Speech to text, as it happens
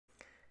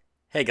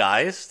Hey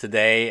guys,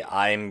 today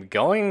I'm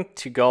going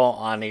to go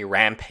on a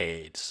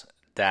rampage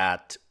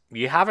that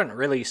you haven't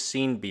really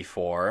seen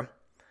before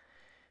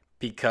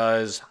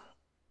because,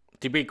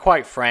 to be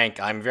quite frank,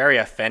 I'm very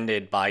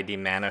offended by the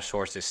mana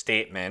source's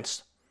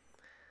statements.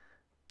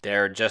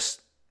 They're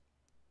just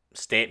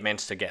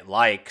statements to get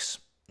likes,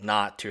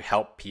 not to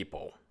help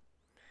people.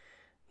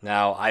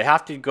 Now, I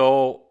have to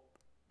go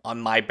on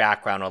my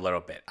background a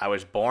little bit. I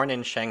was born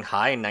in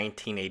Shanghai in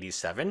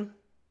 1987.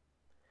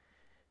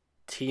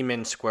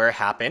 Tiananmen Square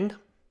happened.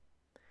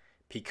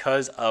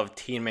 Because of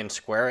Tiananmen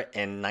Square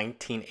in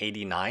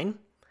 1989,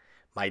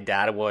 my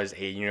dad was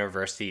a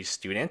university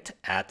student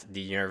at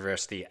the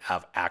University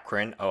of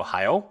Akron,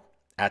 Ohio,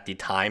 at the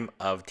time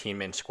of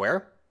Tiananmen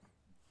Square.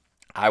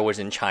 I was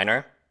in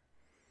China.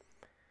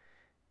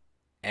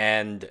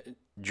 And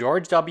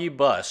George W.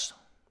 Bush,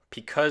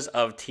 because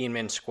of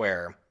Tiananmen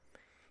Square,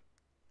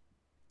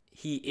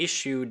 he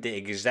issued the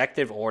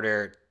Executive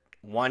Order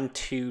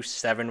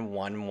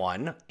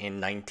 12711 in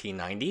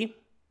 1990,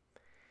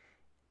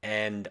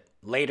 and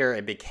later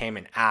it became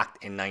an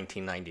act in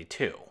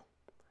 1992.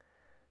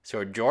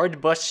 So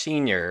George Bush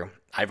Sr.,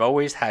 I've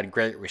always had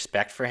great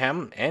respect for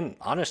him, and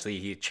honestly,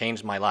 he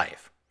changed my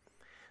life.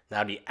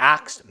 Now, the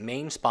act's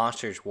main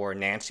sponsors were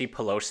Nancy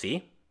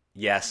Pelosi,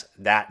 yes,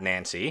 that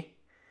Nancy,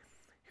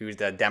 who's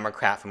the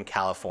Democrat from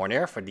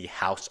California for the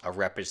House of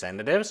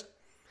Representatives,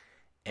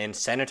 and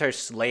Senator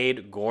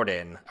Slade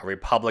Gorton, a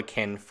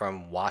Republican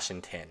from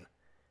Washington,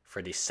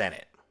 for the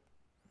Senate.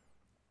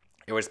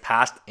 It was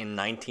passed in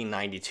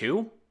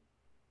 1992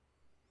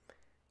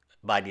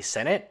 by the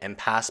Senate and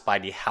passed by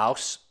the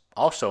House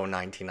also in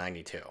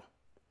 1992.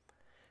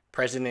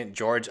 President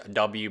George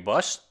W.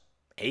 Bush,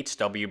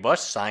 H.W. Bush,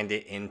 signed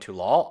it into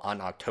law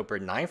on October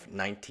 9th,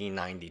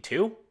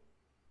 1992.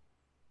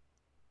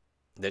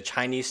 The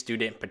Chinese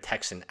Student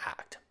Protection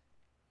Act.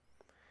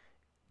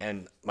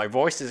 And my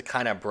voice is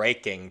kind of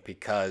breaking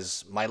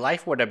because my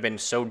life would have been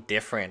so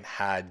different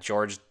had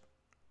George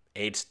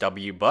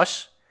H.W.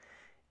 Bush,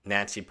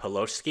 Nancy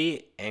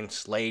Pelosi, and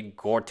Slade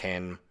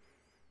Gorton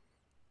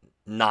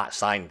not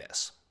signed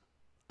this.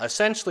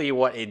 Essentially,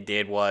 what it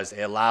did was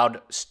it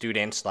allowed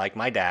students like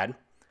my dad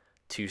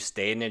to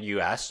stay in the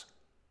U.S.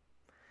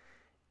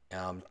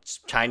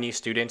 Chinese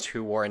students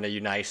who were in the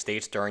United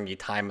States during the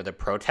time of the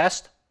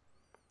protest,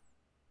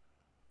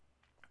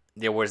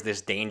 there was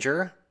this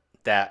danger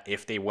that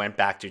if they went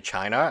back to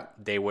China,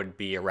 they would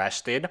be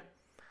arrested.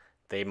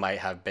 They might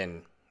have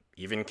been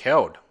even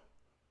killed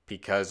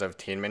because of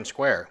Tiananmen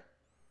Square.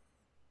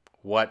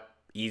 What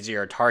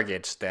easier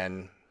targets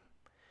than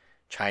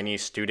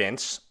Chinese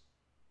students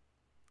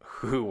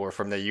who were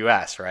from the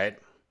US, right?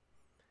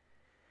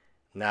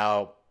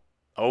 Now,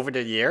 over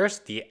the years,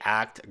 the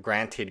act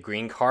granted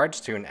green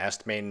cards to an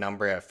estimated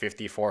number of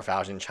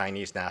 54,000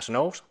 Chinese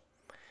nationals.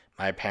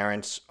 My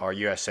parents are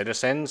U.S.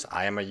 citizens.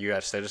 I am a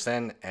U.S.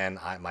 citizen, and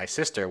my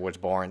sister was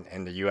born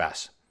in the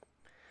U.S.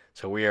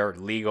 So we are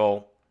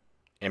legal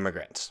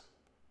immigrants.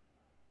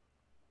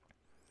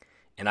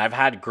 And I've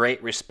had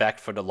great respect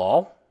for the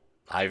law.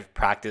 I've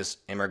practiced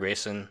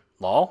immigration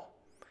law.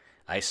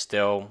 I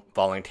still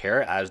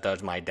volunteer, as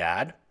does my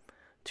dad,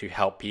 to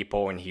help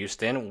people in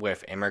Houston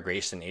with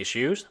immigration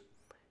issues,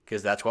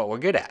 because that's what we're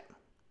good at.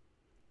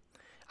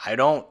 I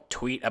don't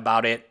tweet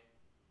about it.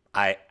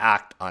 I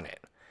act on it.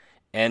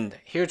 And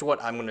here's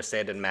what I'm going to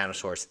say to the mana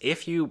source.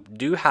 If you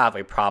do have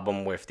a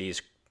problem with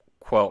these,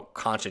 quote,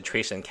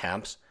 concentration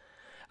camps,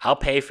 I'll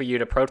pay for you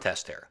to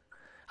protest here.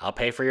 I'll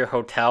pay for your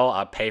hotel.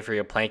 I'll pay for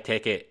your plane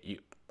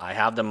ticket. I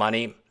have the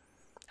money.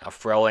 I'll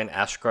throw in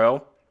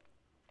escrow.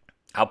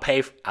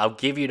 I'll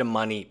give you the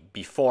money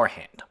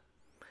beforehand.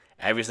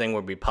 Everything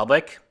will be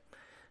public.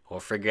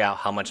 We'll figure out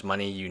how much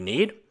money you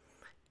need.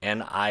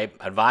 And I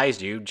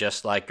advise you,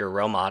 just like your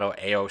role model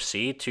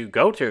AOC, to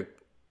go to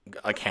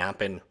a camp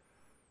and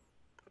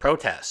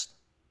protest.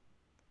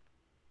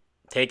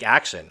 Take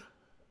action.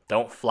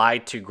 Don't fly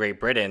to Great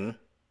Britain.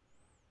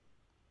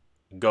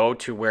 Go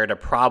to where the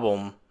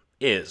problem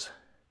is.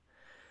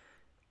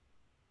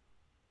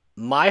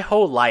 My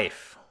whole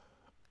life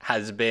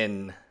has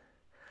been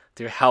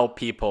to help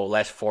people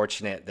less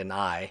fortunate than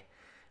I.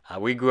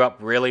 We grew up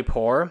really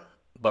poor,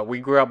 but we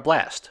grew up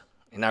blessed.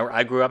 And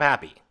I grew up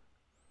happy.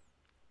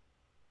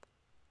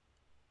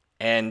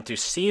 And to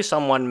see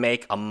someone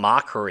make a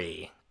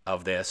mockery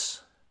of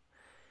this,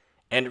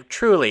 and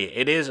truly,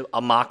 it is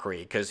a mockery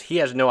because he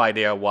has no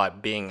idea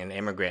what being an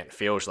immigrant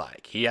feels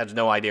like. He has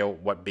no idea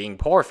what being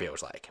poor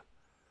feels like.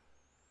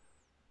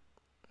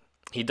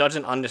 He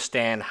doesn't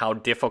understand how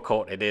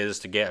difficult it is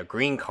to get a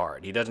green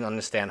card. He doesn't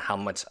understand how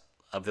much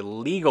of the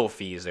legal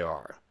fees there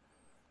are.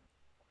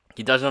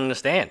 He doesn't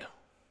understand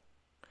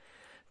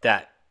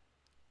that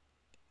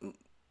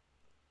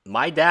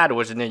my dad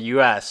was in the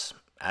U.S.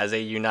 as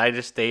a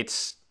United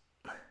States.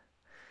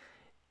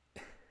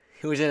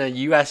 He was in a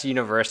U.S.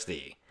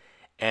 university.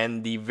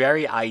 And the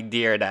very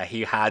idea that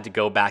he had to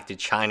go back to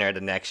China the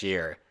next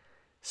year,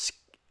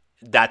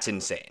 that's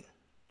insane,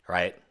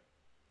 right?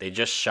 They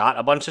just shot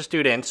a bunch of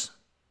students,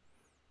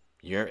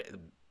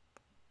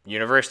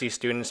 university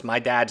students my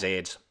dad's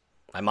age,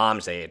 my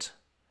mom's age,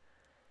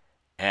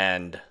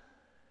 and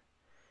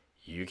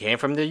you came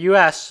from the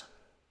U.S.,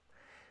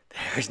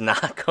 they're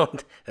not going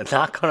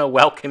to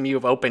welcome you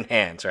with open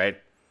hands, right?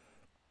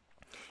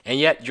 And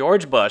yet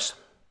George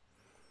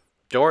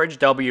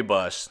W.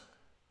 Bush,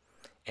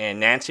 and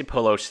Nancy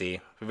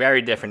Pelosi,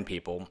 very different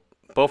people,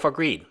 both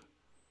agreed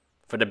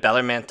for the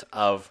betterment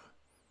of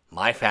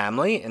my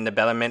family and the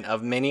betterment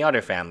of many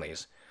other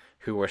families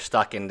who were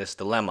stuck in this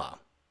dilemma.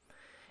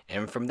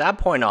 And from that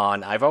point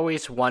on, I've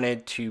always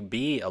wanted to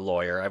be a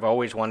lawyer. I've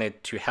always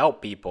wanted to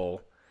help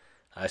people,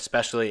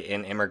 especially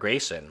in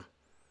immigration.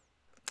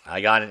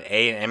 I got an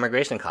A in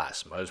immigration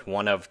class. I was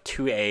one of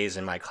 2 A's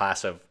in my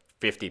class of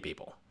 50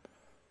 people.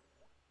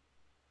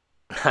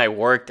 I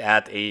worked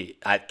at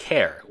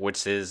CARE,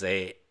 which is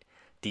a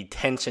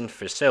detention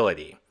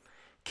facility.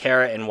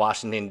 CARE in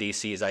Washington,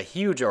 D.C. is a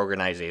huge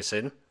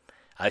organization.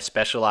 I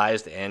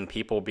specialized in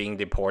people being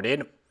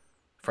deported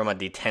from a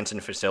detention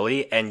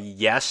facility. And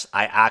yes,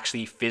 I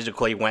actually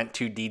physically went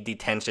to the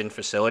detention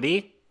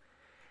facility.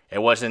 It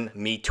wasn't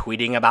me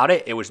tweeting about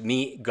it. It was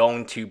me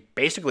going to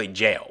basically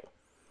jail.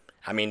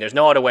 I mean, there's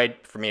no other way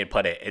for me to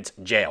put it. It's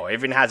jail. It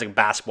even has a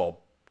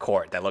basketball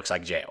court that looks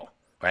like jail,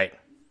 right?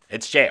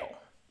 It's jail.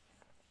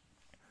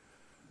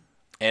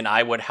 And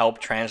I would help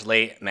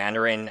translate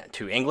Mandarin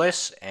to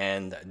English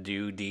and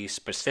do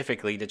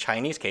specifically the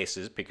Chinese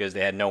cases because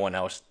they had no one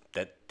else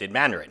that did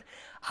Mandarin.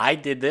 I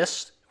did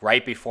this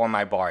right before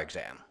my bar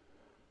exam.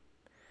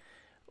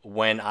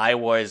 When I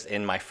was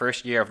in my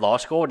first year of law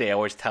school, they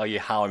always tell you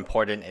how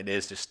important it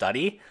is to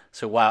study.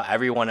 So while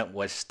everyone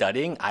was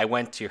studying, I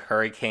went to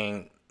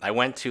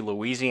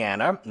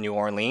Louisiana, New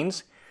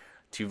Orleans,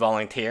 to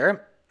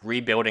volunteer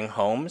rebuilding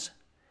homes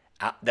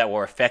that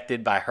were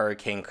affected by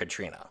Hurricane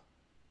Katrina.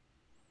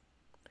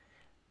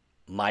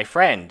 My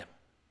friend,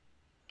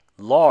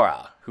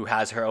 Laura, who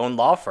has her own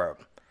law firm,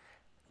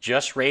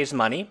 just raised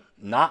money,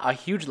 not a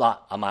huge amount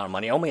of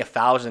money, only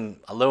 $1,000,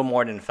 a little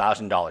more than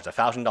 $1,000.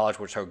 $1,000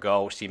 was her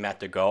goal. She met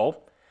the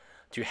goal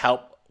to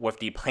help with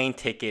the plane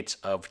tickets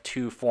of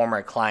 2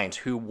 former clients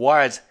who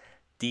was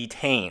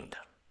detained.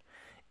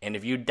 And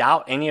if you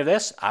doubt any of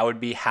this, I would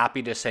be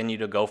happy to send you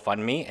to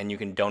GoFundMe and you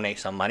can donate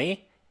some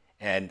money.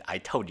 And I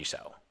told you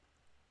so.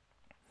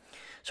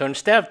 So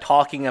instead of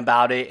talking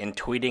about it and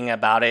tweeting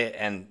about it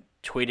and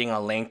tweeting a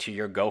link to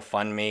your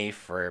GoFundMe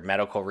for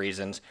medical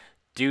reasons,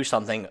 do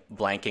something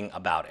blanking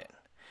about it.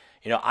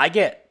 You know, I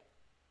get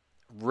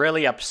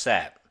really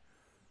upset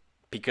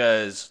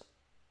because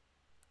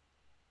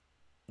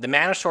the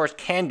Manosaurus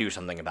can do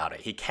something about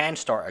it. He can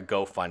start a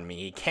GoFundMe.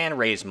 He can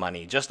raise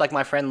money, just like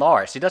my friend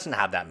Laura. She doesn't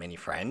have that many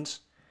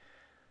friends.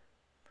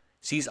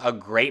 She's a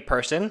great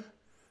person.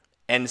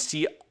 And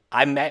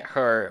I met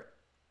her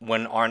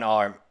when on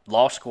our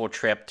law school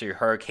trip to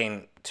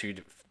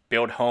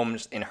build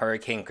homes in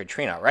Hurricane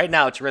Katrina. Right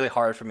now, it's really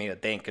hard for me to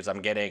think because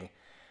I'm getting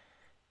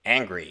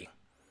angry.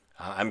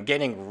 I'm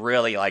getting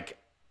really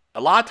a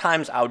lot of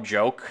times I'll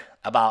joke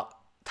about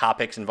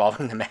topics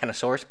involving the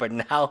Manosaurus, but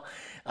now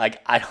I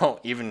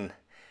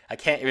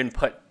can't even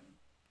put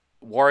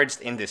words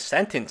into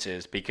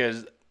sentences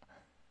because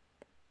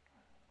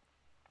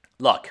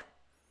look,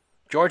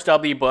 George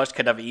W. Bush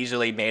could have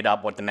easily made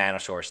up what the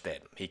Manosaurus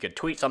did. He could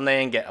tweet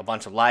something, get a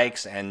bunch of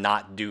likes, and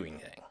not do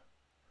anything.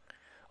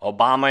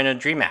 Obama and the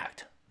DREAM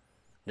Act.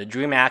 The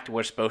DREAM Act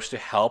was supposed to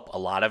help a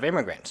lot of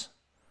immigrants.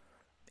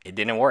 It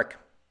didn't work.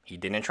 He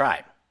didn't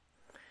try.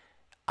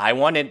 I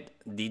wanted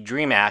the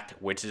DREAM Act,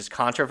 which is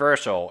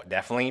controversial,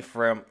 definitely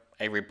from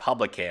a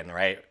Republican,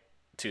 right,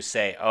 to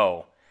say,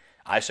 oh,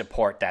 I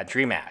support that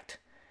DREAM Act.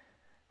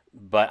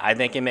 But I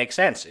think it makes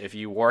sense. If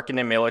you work in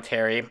the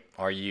military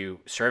or you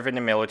serve in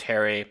the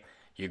military,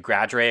 you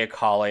graduate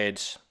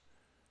college,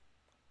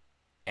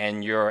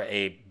 and you're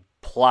a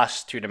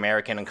plus to the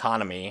American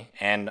economy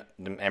and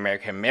the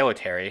American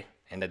military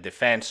and the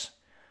defense,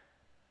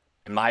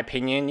 in my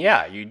opinion,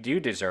 yeah, you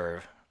do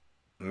deserve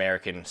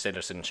American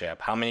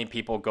citizenship. How many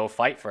people go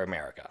fight for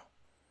America?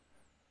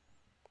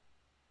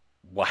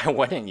 Why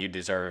wouldn't you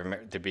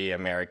deserve to be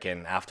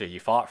American after you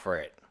fought for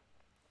it?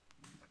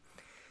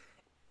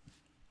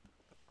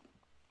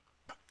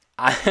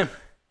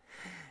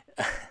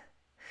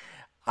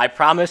 I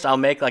promise I'll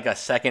make a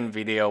second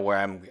video where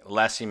I'm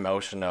less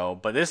emotional,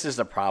 but this is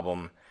the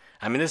problem.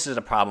 This is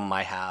the problem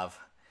I have.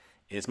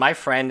 Is my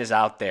friend is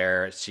out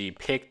there. She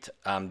picked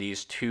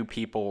these 2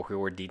 people who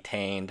were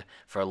detained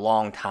for a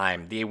long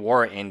time. They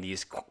were in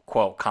these,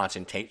 quote,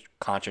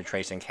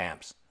 concentration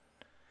camps.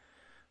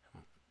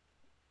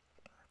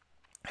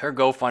 Her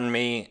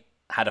GoFundMe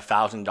had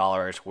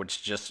 $1,000, which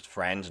is just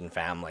friends and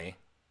family.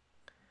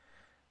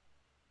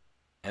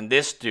 And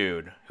this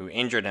dude who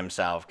injured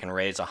himself can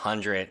raise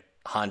 100,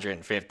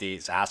 150,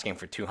 is asking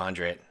for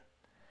 200.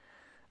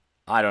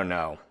 I don't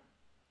know.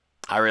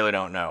 I really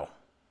don't know.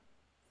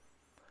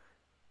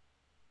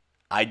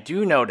 I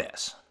do know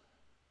this.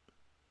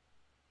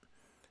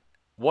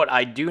 What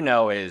I do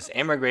know is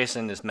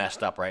immigration is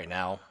messed up right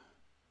now.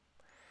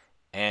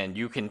 And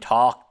you can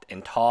talk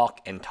and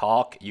talk and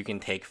talk. You can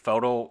take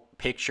photo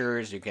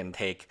pictures. You can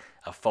take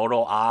a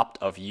photo op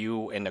of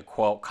you in the,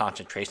 quote,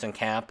 concentration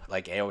camp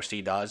like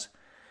AOC does.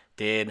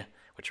 did,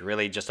 which is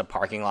really just a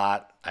parking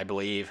lot, I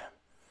believe.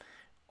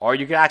 Or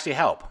you could actually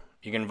help.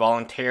 You can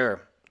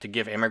volunteer to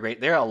give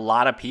there are a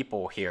lot of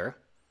people here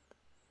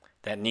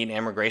that need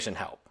immigration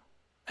help.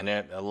 And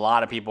there are a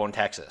lot of people in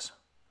Texas.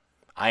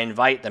 I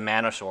invite the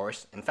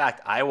Manosaurus. In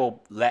fact, I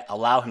will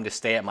allow him to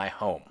stay at my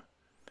home.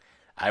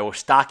 I will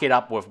stock it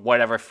up with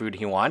whatever food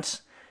he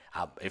wants.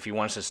 If he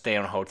wants to stay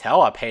in a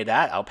hotel, I'll pay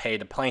that. I'll pay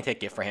the plane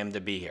ticket for him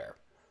to be here.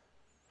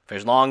 For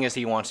as long as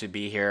he wants to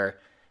be here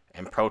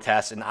and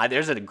protest. And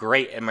there's a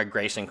great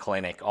immigration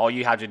clinic. All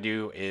you have to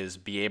do is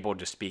be able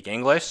to speak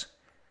English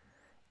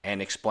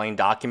and explain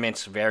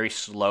documents very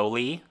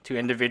slowly to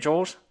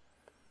individuals.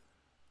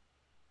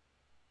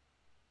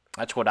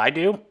 That's what I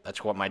do.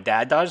 That's what my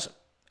dad does.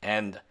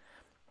 And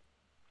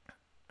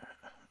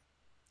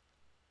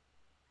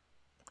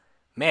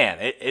man,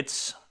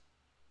 it's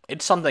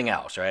something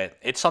else, right?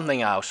 It's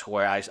something else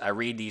where I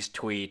read these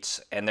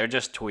tweets, and they're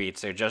just tweets.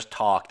 They're just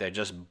talk. They're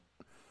just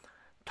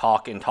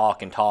talk and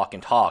talk and talk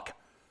and talk.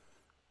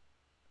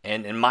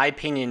 And in my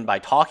opinion, by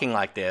talking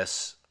like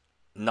this,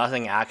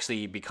 nothing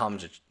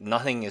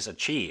is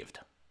achieved.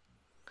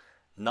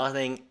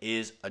 Nothing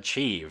is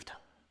achieved.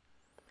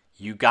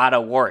 You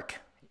gotta work.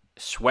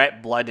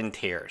 Sweat, blood, and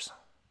tears.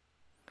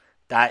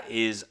 That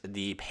is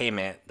the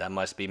payment that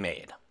must be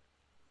made.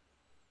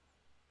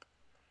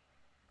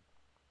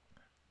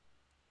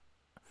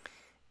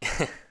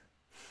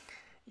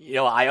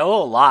 I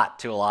owe a lot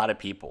to a lot of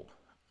people.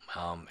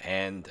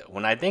 And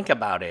when I think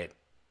about it,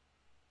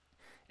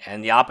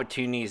 and the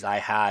opportunities I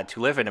had to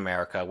live in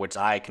America, which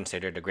I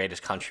consider the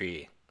greatest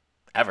country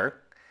ever,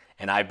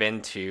 and I've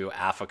been to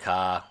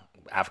Africa.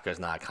 Africa is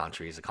not a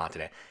country, it's a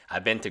continent.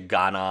 I've been to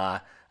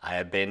Ghana. I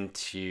have been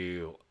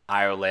to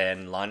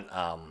Ireland,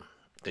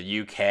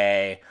 the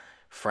UK,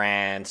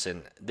 France,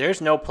 and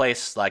there's no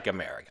place like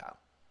America,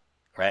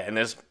 right? And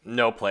there's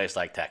no place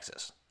like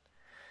Texas.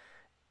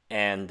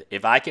 And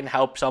if I can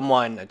help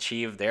someone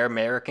achieve their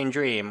American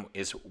dream,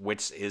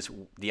 which is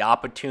the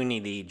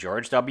opportunity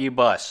George W.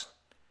 Bush,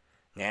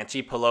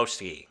 Nancy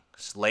Pelosi,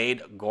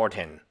 Slade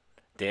Gorton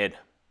did,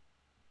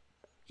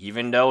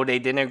 even though they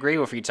didn't agree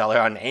with each other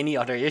on any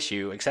other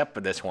issue except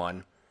for this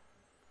one,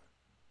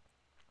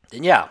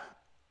 then yeah,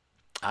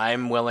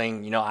 I'm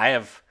willing. I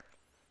have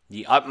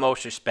the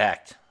utmost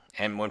respect.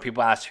 And when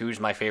people ask who's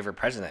my favorite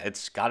president,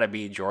 it's got to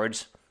be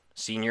George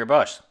Senior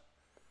Bush.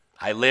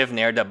 I live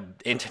near the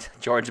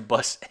George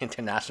Bush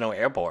International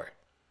Airport.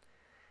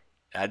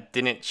 I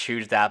didn't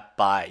choose that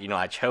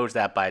I chose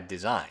that by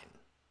design.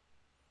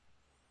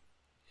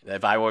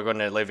 If I were going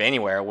to live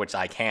anywhere, which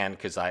I can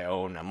because I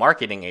own a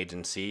marketing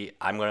agency,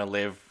 I'm going to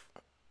live,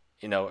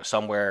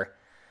 somewhere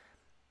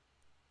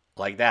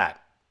like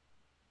that.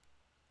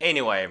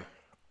 Anyway,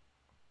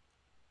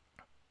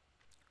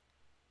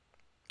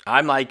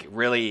 I'm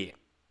really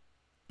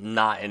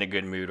not in a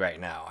good mood right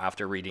now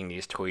after reading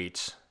these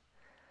tweets.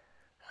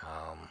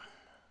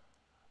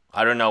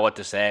 I don't know what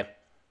to say,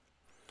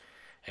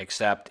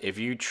 except if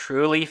you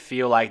truly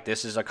feel like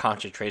this is a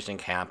concentration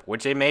camp,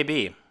 which it may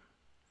be,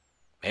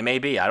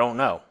 I don't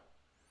know,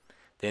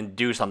 then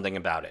do something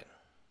about it.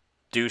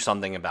 Do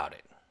something about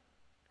it,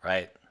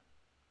 right?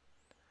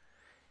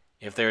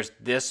 If there's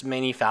this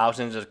many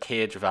thousands of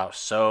kids without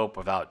soap,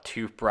 without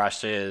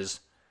toothbrushes,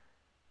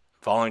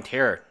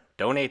 volunteer,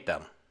 donate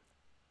them,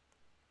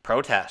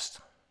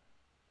 protest,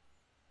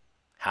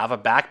 have a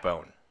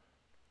backbone.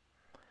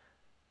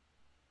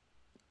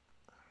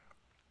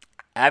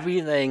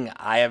 Everything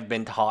I have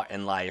been taught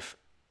in life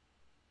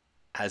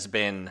has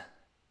been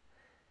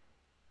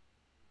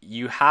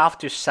you have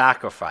to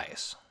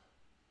sacrifice.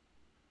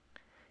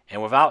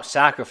 And without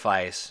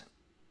sacrifice,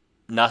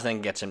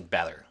 nothing gets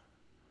better.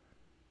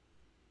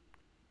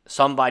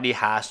 Somebody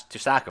has to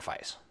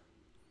sacrifice.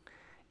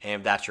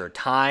 And if that's your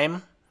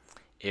time,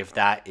 if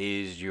that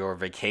is your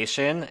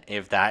vacation,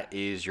 if that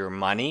is your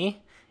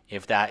money,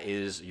 if that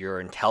is your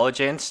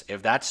intelligence,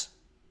 if that's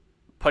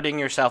putting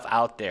yourself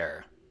out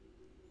there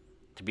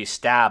to be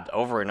stabbed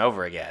over and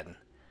over again,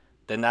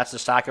 then that's the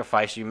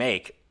sacrifice you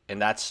make,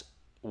 and that's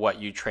what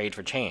you trade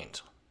for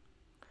change.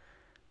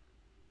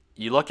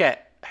 You look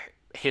at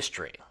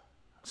history,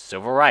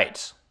 civil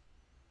rights,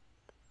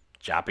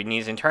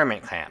 Japanese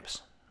internment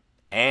camps,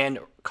 and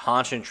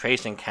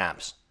concentration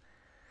camps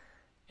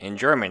in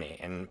Germany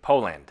and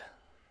Poland.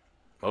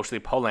 Mostly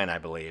Poland, I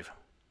believe.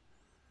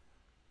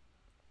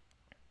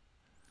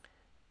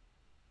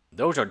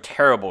 Those are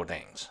terrible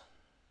things.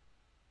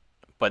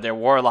 But there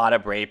were a lot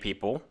of brave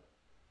people.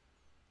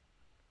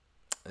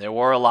 There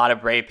were a lot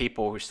of brave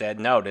people who said,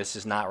 no, this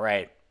is not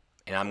right,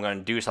 and I'm going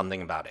to do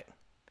something about it.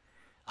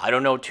 I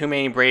don't know too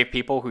many brave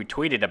people who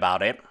tweeted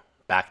about it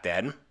back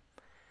then.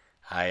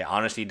 I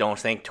honestly don't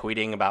think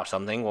tweeting about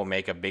something will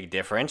make a big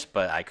difference,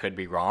 but I could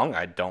be wrong.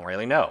 I don't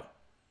really know.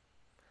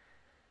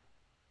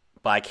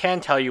 But I can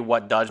tell you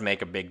what does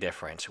make a big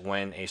difference.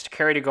 When a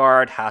security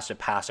guard has to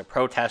pass a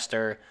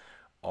protester,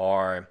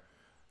 or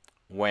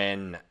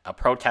when a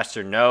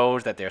protester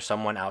knows that there's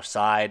someone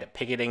outside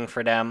picketing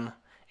for them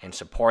and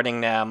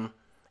supporting them,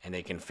 and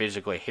they can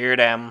physically hear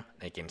them,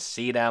 they can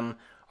see them,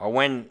 Or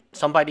when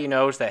somebody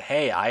knows that,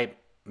 hey, I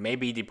may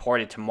be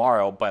deported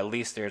tomorrow, but at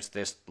least there's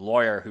this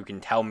lawyer who can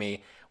tell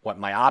me what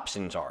my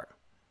options are.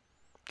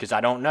 Because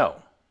I don't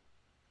know.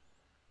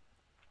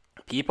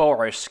 People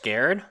are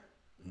scared.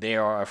 They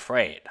are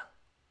afraid.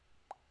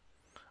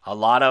 A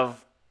lot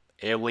of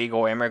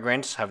illegal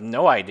immigrants have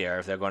no idea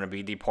if they're going to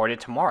be deported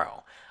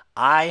tomorrow.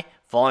 I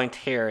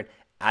volunteered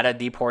at a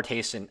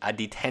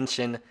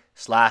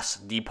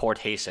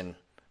detention/deportation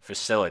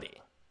facility.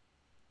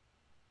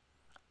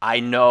 I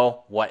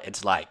know what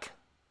it's like.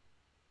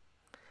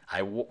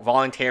 I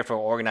volunteered for an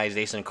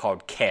organization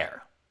called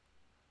CAIR.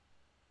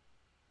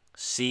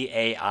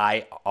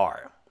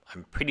 CAIR.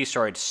 I'm pretty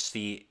sure it's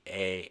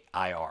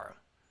CAIR.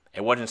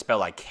 It wasn't spelled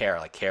like care,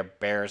 like Care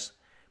Bears,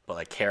 but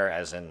like care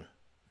as in,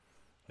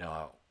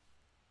 no,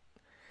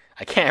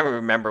 I can't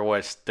remember what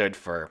it stood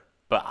for.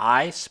 But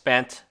I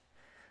spent,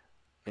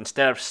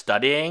 instead of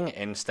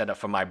studying,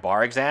 for my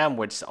bar exam,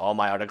 which all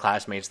my other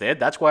classmates did,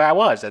 that's where I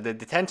was, at the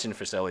detention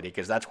facility,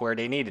 because that's where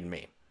they needed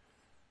me.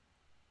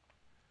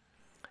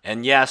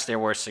 And yes, there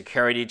were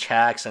security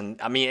checks, and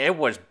I mean, it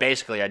was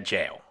basically a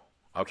jail,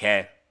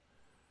 okay?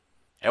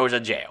 It was a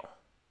jail.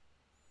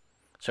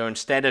 So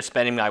instead of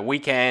spending my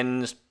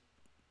weekends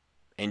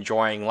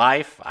enjoying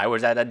life, I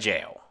was at a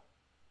jail.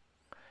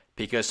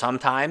 Because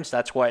sometimes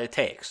that's what it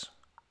takes.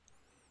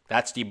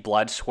 That's the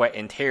blood, sweat,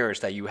 and tears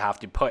that you have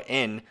to put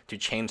in to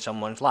change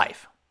someone's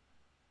life.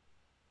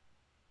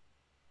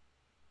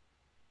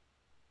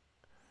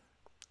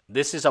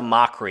 This is a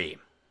mockery.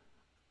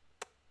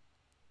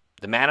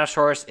 The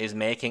Manosaurus is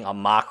making a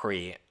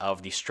mockery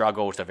of the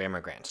struggles of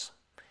immigrants.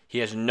 He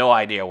has no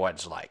idea what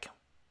it's like.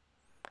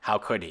 How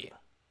could he?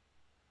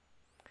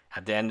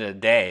 At the end of the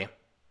day,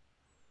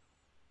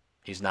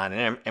 he's not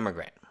an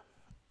immigrant.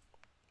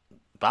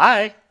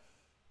 Bye.